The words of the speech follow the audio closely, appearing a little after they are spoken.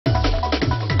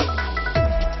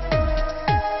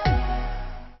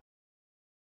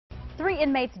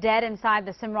inmates dead inside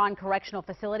the Cimarron Correctional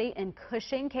Facility in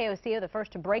Cushing. KOCO, the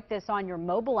first to break this on your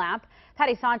mobile app.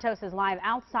 Patty Santos is live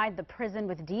outside the prison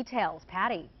with details.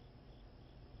 Patty.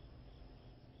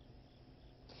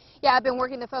 Yeah, I've been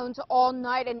working the phones all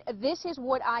night, and this is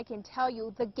what I can tell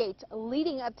you. The gates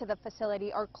leading up to the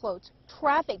facility are closed.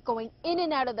 Traffic going in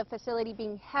and out of the facility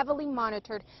being heavily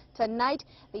monitored. Tonight,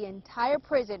 the entire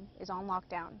prison is on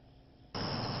lockdown.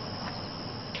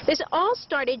 This all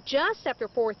started just after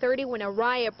 4:30 when a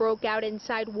riot broke out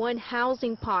inside one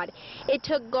housing pod. It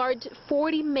took guards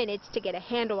 40 minutes to get a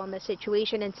handle on the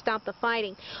situation and stop the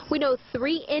fighting. We know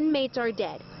 3 inmates are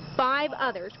dead. 5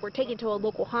 others were taken to a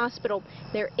local hospital.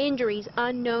 Their injuries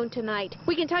unknown tonight.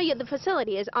 We can tell you the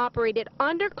facility is operated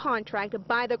under contract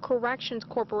by the Corrections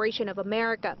Corporation of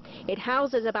America. It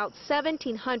houses about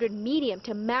 1,700 medium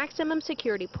to maximum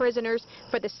security prisoners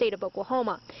for the state of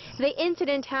Oklahoma. The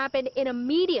incident happened in a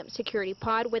medium security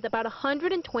pod with about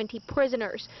 120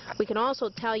 prisoners. We can also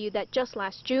tell you that just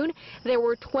last June, there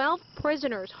were 12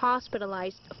 prisoners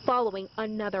hospitalized following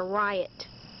another riot.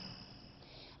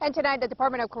 And tonight, the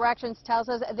Department of Corrections tells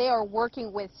us they are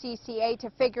working with CCA to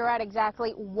figure out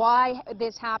exactly why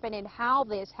this happened and how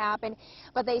this happened.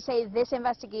 But they say this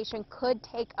investigation could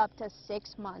take up to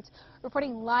 6 months.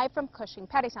 Reporting live from Cushing,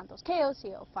 Patty Santos,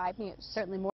 KOCO 5 News. Certainly more.